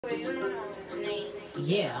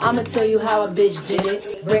Yeah, I'ma tell you how a bitch did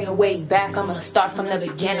it. Bring it way back, I'ma start from the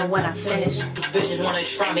beginning when I finish. Bitches wanna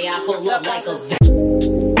try me, I pull up like a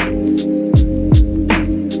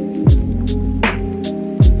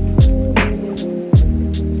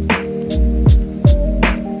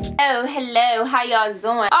Hello, how y'all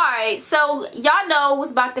doing? Alright, so y'all know what's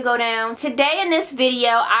about to go down. Today in this video,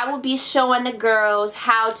 I will be showing the girls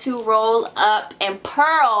how to roll up and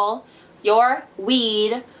pearl your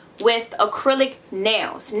weed with acrylic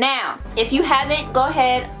nails. Now, if you haven't, go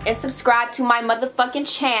ahead and subscribe to my motherfucking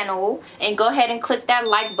channel and go ahead and click that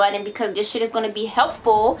like button because this shit is going to be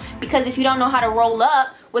helpful. Because if you don't know how to roll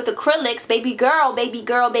up with acrylics, baby girl, baby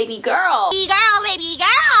girl, baby girl, baby girl, baby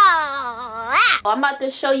girl, I'm about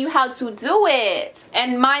to show you how to do it.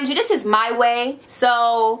 And mind you, this is my way,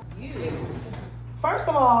 so first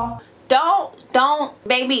of all, don't,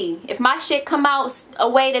 baby, if my shit come out a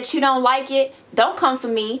way that you don't like it, don't come for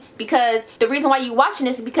me, because the reason why you watching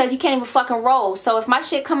this is because you can't even fucking roll. So if my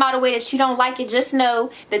shit come out a way that you don't like it, just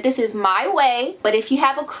know that this is my way. But if you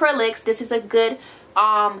have acrylics, this is a good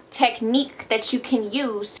technique that you can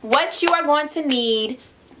use. What you are going to need,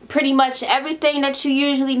 pretty much everything that you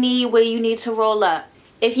usually need where you need to roll up.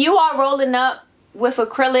 If you are rolling up with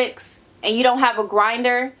acrylics and you don't have a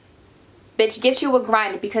grinder, bitch, get you a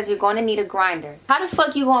grinder, because you're going to need a grinder. How the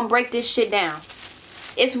fuck you gonna break this shit down?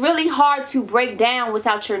 It's really hard to break down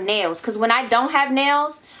without your nails, because when I don't have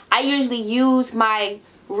nails, I usually use my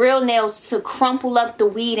real nails to crumple up the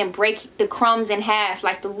weed and break the crumbs in half,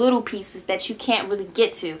 like the little pieces that you can't really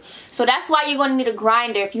get to. So that's why you're going to need a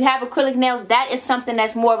grinder. If you have acrylic nails, that is something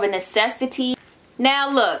that's more of a necessity. Now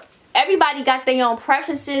look, everybody got their own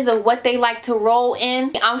preferences of what they like to roll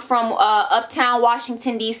in. I'm from Uptown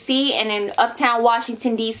Washington, D.C. and in Uptown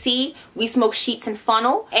Washington, D.C. we smoke sheets and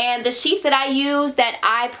funnel. And the sheets that I use that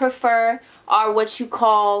I prefer are what you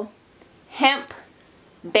call hemp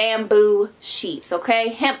bamboo sheets, okay?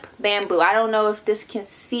 Hemp bamboo. I don't know if this can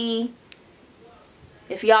see,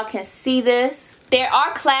 if y'all can see this. There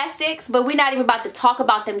are classics, but we're not even about to talk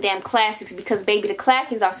about them damn classics, because baby, the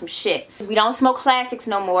classics are some shit. We don't smoke classics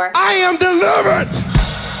no more. I am delivered.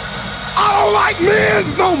 I don't like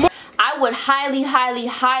men no more. I would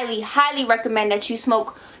highly recommend that you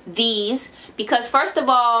smoke these, because first of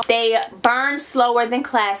all, they burn slower than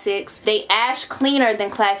classics. They ash cleaner than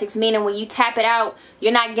classics, meaning when you tap it out,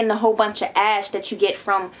 you're not getting a whole bunch of ash that you get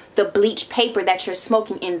from the bleach paper that you're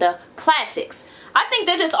smoking in the classics. I think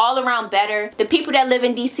they're just all around better. The people that live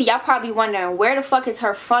in DC, y'all probably wondering, where the fuck is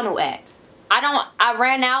her funnel at? I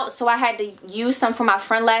ran out, so I had to use some for my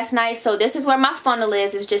friend last night. So this is where my funnel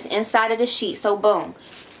is. It's just inside of the sheet. So boom.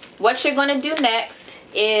 What you're going to do next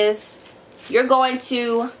is you're going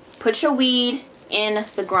to put your weed in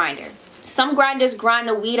the grinder. Some grinders grind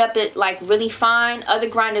the weed up it like really fine. Other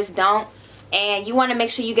grinders don't. And you want to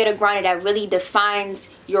make sure you get a grinder that really defines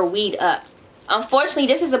your weed up. Unfortunately,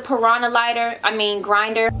 this is a piranha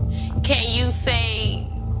grinder. Can't you say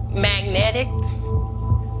magnetic?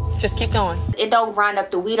 Just keep going. It don't grind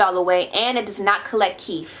up the weed all the way, and it does not collect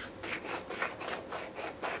keef.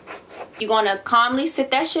 You're gonna calmly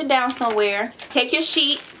sit that shit down somewhere. Take your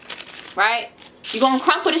sheet, right? You're gonna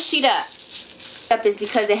crumple the sheet up. Up is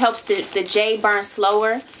because it helps the J burn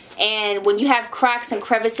slower. And when you have cracks and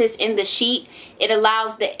crevices in the sheet, it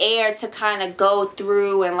allows the air to kind of go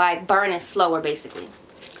through and like burn it slower, basically.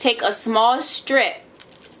 Take a small strip.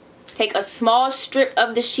 Take a small strip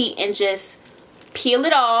of the sheet and just peel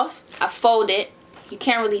it off. I fold it. You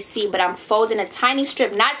can't really see, but I'm folding a tiny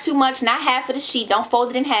strip. Not too much, not half of the sheet. Don't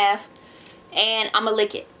fold it in half. And I'm gonna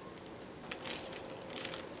lick it.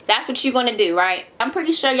 That's what you're gonna do, right? I'm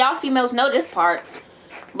pretty sure y'all females know this part.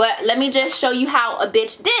 But let me just show you how a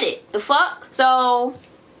bitch did it. The fuck? So,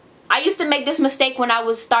 I used to make this mistake when I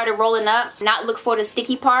started rolling up. Not look for the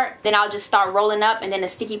sticky part. Then I'll just start rolling up and then the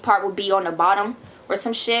sticky part will be on the bottom or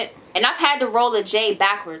some shit. And I've had to roll a J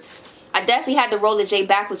backwards. I definitely had to roll the J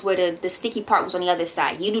backwards where the sticky part was on the other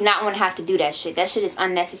side. You do not want to have to do that shit. That shit is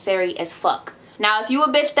unnecessary as fuck. Now, if you a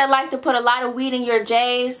bitch that like to put a lot of weed in your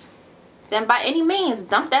J's, then by any means,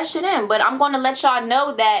 dump that shit in. But I'm going to let y'all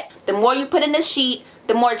know that the more you put in the sheet,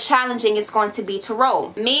 the more challenging it's going to be to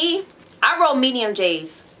roll. Me, I roll medium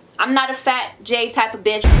J's. I'm not a fat J type of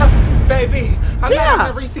bitch. baby, I'm not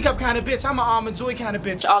a Reese cup kind of bitch. I'm an almond joy kind of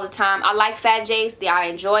bitch. All the time. I like fat J's. I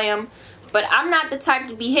enjoy them. But I'm not the type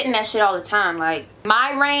to be hitting that shit all the time. Like,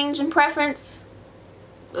 my range and preference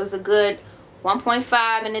was a good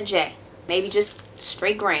 1.5 in the J. Maybe just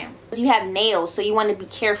straight gram. You have nails, so you want to be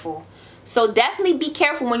careful. So definitely be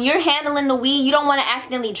careful when you're handling the weed. You don't want to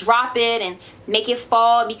accidentally drop it and make it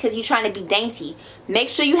fall because you're trying to be dainty. Make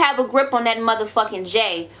sure you have a grip on that motherfucking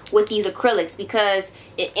J with these acrylics, because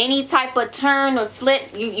at any type of turn or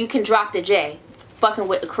flip, you can drop the J fucking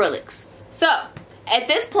with acrylics. So at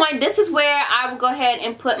this point, this is where I will go ahead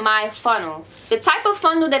and put my funnel. The type of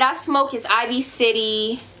funnel that I smoke is Ivy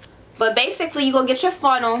City. But basically, you're going to get your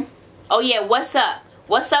funnel. Oh yeah, what's up?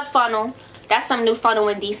 What's up, funnel? That's some new funnel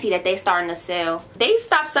in DC that they starting to sell. They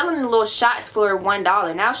stopped selling the little shots for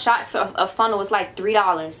 $1. Now shots for a funnel is like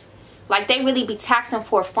 $3. Like, they really be taxing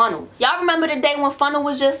for a funnel. Y'all remember the day when funnel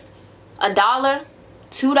was just $1,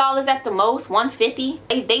 $2 at the most,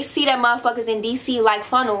 $1.50? They see that motherfuckers in DC like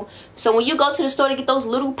funnel. So when you go to the store to get those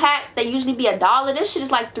little packs, they usually be $1. This shit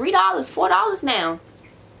is like $3, $4 now.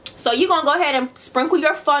 So you're gonna go ahead and sprinkle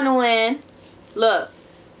your funnel in. Look,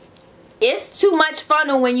 it's too much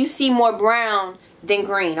funnel when you see more brown than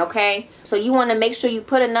green, okay? So you want to make sure you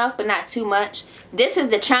put enough but not too much. This is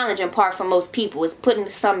the challenging part for most people, is putting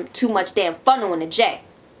some too much damn funnel in the J.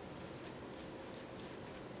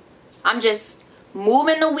 I'm just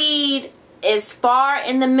moving the weed as far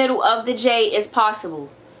in the middle of the J as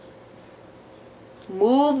possible.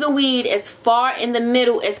 Move the weed as far in the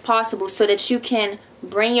middle as possible so that you can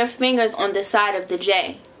bring your fingers on the side of the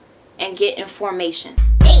J and get information.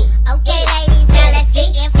 Okay, ladies, now let's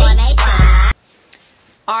get information.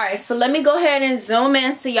 Alright, so let me go ahead and zoom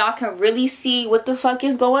in so y'all can really see what the fuck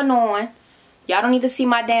is going on. Y'all don't need to see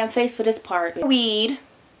my damn face for this part. Weed.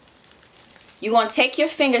 You're going to take your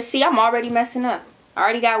fingers. See, I'm already messing up. I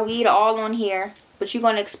already got weed all on here. But you're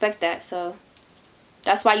going to expect that, so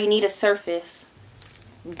that's why you need a surface.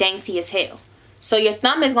 Dainty as hell. So your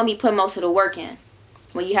thumb is going to be putting most of the work in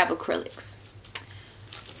when you have acrylics.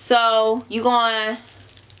 So you're going to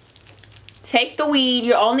take the weed.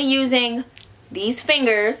 You're only using these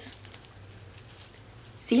fingers.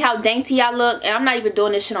 See how dainty I look? And I'm not even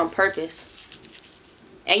doing this shit on purpose.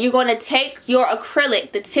 And you're going to take your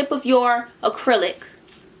acrylic, the tip of your acrylic,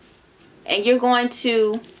 and you're going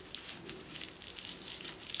to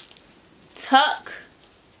tuck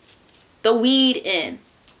the weed in.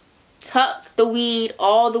 Tuck the weed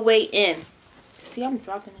all the way in. See, I'm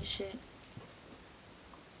dropping this shit.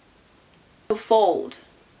 Fold.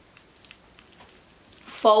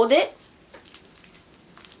 Fold it.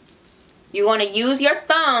 You're going to use your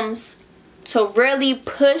thumbs to really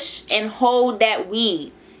push and hold that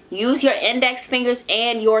weed. Use your index fingers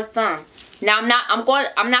and your thumb. Now I'm not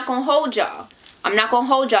gonna hold y'all. I'm not gonna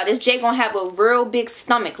hold y'all. This J gonna have a real big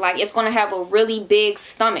stomach. Like, it's gonna have a really big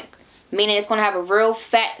stomach. Meaning it's gonna have a real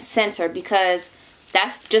fat center, because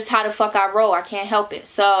that's just how the fuck I roll. I can't help it.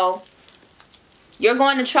 So you're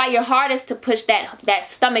going to try your hardest to push that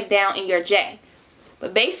stomach down in your J.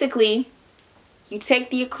 But basically, you take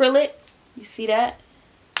the acrylic. You see that?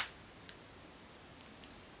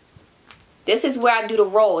 This is where I do the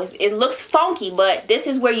roll. It looks funky, but this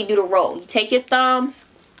is where you do the roll. You take your thumbs.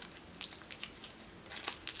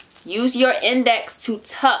 Use your index to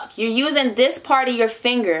tuck. You're using this part of your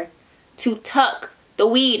finger to tuck the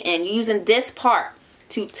weed in. You're using this part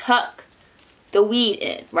to tuck the weed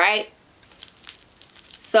in, right?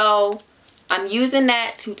 So I'm using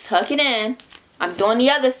that to tuck it in. I'm doing the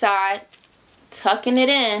other side, tucking it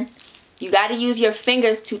in. You got to use your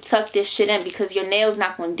fingers to tuck this shit in, because your nail's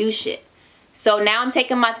not going to do shit. So now I'm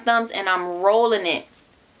taking my thumbs and I'm rolling it.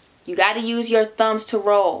 You got to use your thumbs to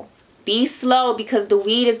roll. Be slow, because the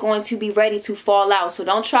weed is going to be ready to fall out. So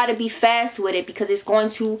don't try to be fast with it, because it's going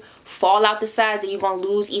to fall out the sides, then you're going to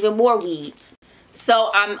lose even more weed.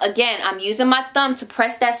 So I'm using my thumb to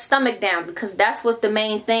press that stomach down, because that's what's the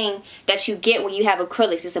main thing that you get when you have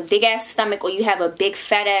acrylics. It's a big ass stomach, or you have a big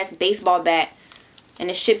fat ass baseball bat, and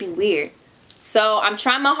it should be weird. So I'm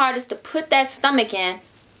trying my hardest to put that stomach in,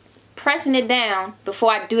 pressing it down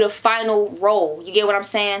before I do the final roll. You get what I'm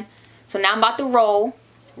saying? So now I'm about to roll.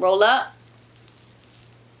 Roll up.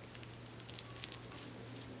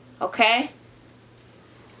 Okay?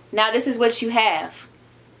 Now this is what you have.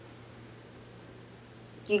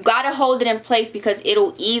 You gotta hold it in place, because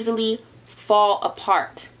it'll easily fall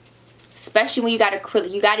apart. Especially when you got acrylic.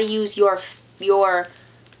 You gotta use your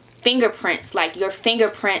fingerprints, like your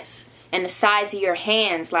fingerprints and the sides of your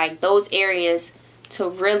hands, like those areas, to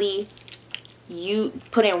really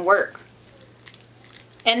put in work.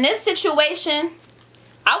 In this situation,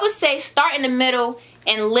 I would say start in the middle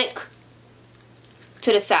and lick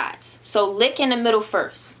to the sides. So lick in the middle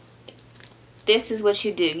first. This is what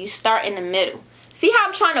you do. You start in the middle. See how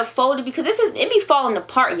I'm trying to fold it? Because it be falling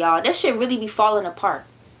apart, y'all. This shit really be falling apart.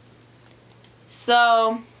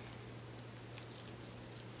 So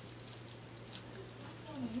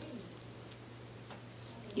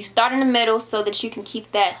You start in the middle so that you can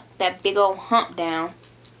keep that big old hump down.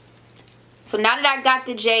 So now that I got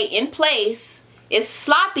the J in place, it's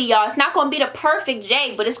sloppy, y'all. It's not going to be the perfect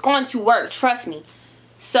J, but it's going to work. Trust me.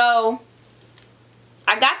 So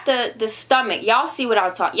I got the stomach. Y'all see what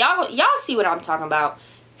I'm talking. Y'all see what I'm talking about.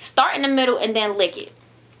 Start in the middle and then lick it.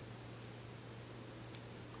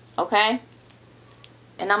 Okay?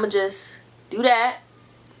 And I'm going to just do that.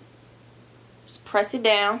 Just press it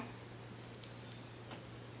down.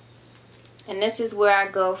 And this is where I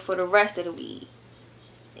go for the rest of the weed.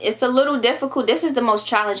 It's a little difficult. This is the most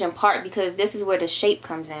challenging part because this is where the shape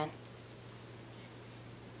comes in.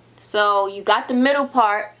 So you got the middle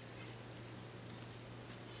part.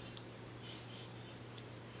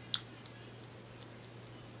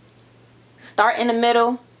 Start in the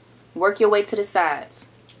middle, work your way to the sides.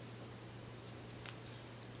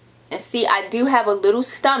 And see, I do have a little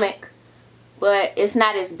stomach, but it's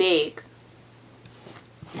not as big.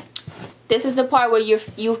 This is the part where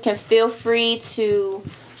you can feel free to,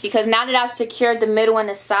 because now that I've secured the middle and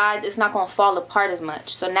the sides, it's not going to fall apart as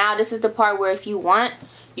much. So now this is the part where if you want,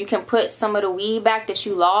 you can put some of the weed back that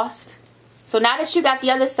you lost. So now that you got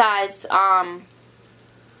the other sides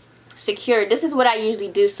secured, this is what I usually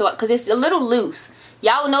do. So because it's a little loose.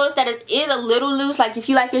 Y'all will notice that it is a little loose. Like if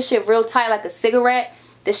you like your shit real tight like a cigarette,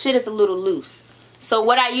 the shit is a little loose. So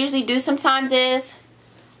what I usually do sometimes is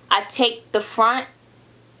I take the front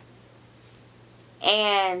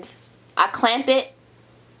and I clamp it.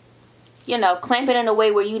 You know, clamp it in a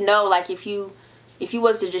way where you know, like if you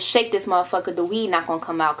was to just shake this motherfucker, the weed not gonna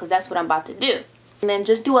come out, because that's what I'm about to do. And then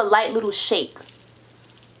just do a light little shake.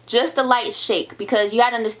 Just a light shake, because you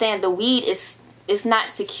gotta understand the weed is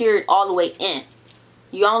not secured all the way in.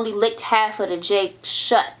 You only licked half of the J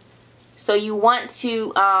shut. So you want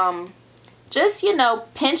to just, you know,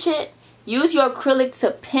 pinch it. Use your acrylic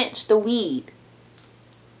to pinch the weed.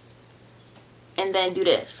 And then do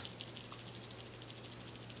this.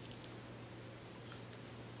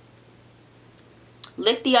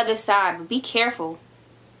 Lick the other side, but be careful.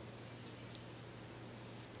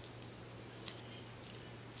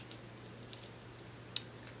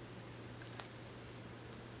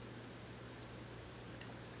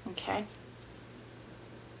 Okay.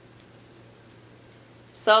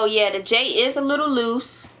 So yeah, the J is a little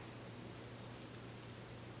loose.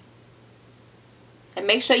 And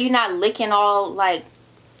make sure you're not licking all, like,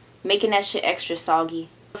 making that shit extra soggy.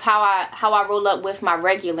 How I roll up with my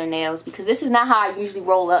regular nails, because this is not how I usually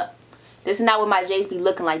roll up. This is not what my J's be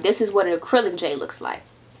looking like. This is what an acrylic J looks like.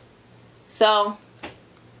 So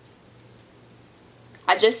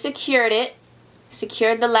I just secured it.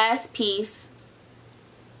 Secured the last piece.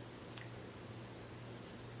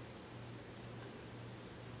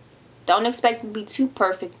 Don't expect it to be too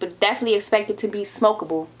perfect, but definitely expect it to be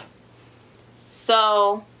smokable.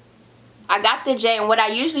 So I got the J, and what I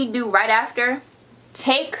usually do right after,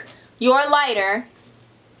 take your lighter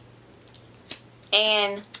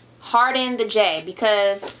and harden the J,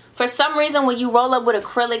 because for some reason when you roll up with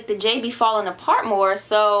acrylic, the J be falling apart more,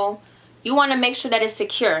 so you want to make sure that it's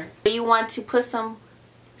secure. You want to put some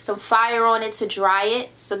fire on it to dry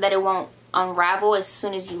it so that it won't unravel as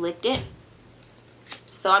soon as you licked it.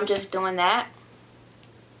 So I'm just doing that.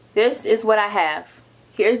 This is what I have.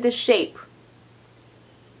 Here's the shape.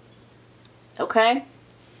 Okay?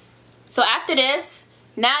 So after this,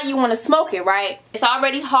 now you want to smoke it, right? It's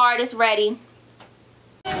already hard, it's ready.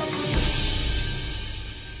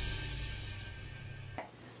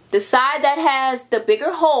 The side that has the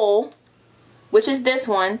bigger hole, which is this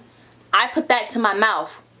one, I put that to my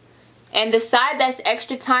mouth. And the side that's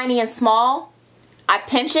extra tiny and small, I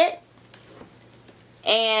pinch it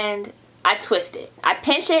and I twist it. I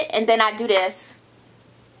pinch it and then I do this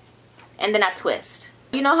and then I twist.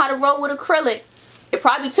 You know how to roll with acrylic. It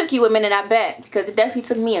probably took you a minute, I bet, because it definitely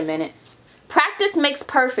took me a minute. Practice makes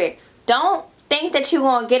perfect. Don't think that you're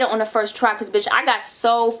going to get it on the first try, because, bitch, I got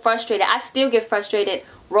so frustrated. I still get frustrated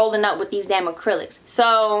rolling up with these damn acrylics.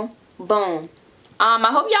 So, boom.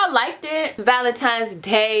 I hope y'all liked it. Valentine's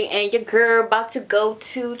Day, and your girl about to go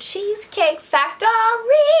to Cheesecake Factory.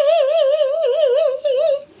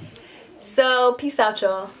 So, peace out,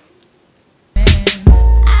 y'all.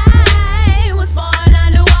 I was born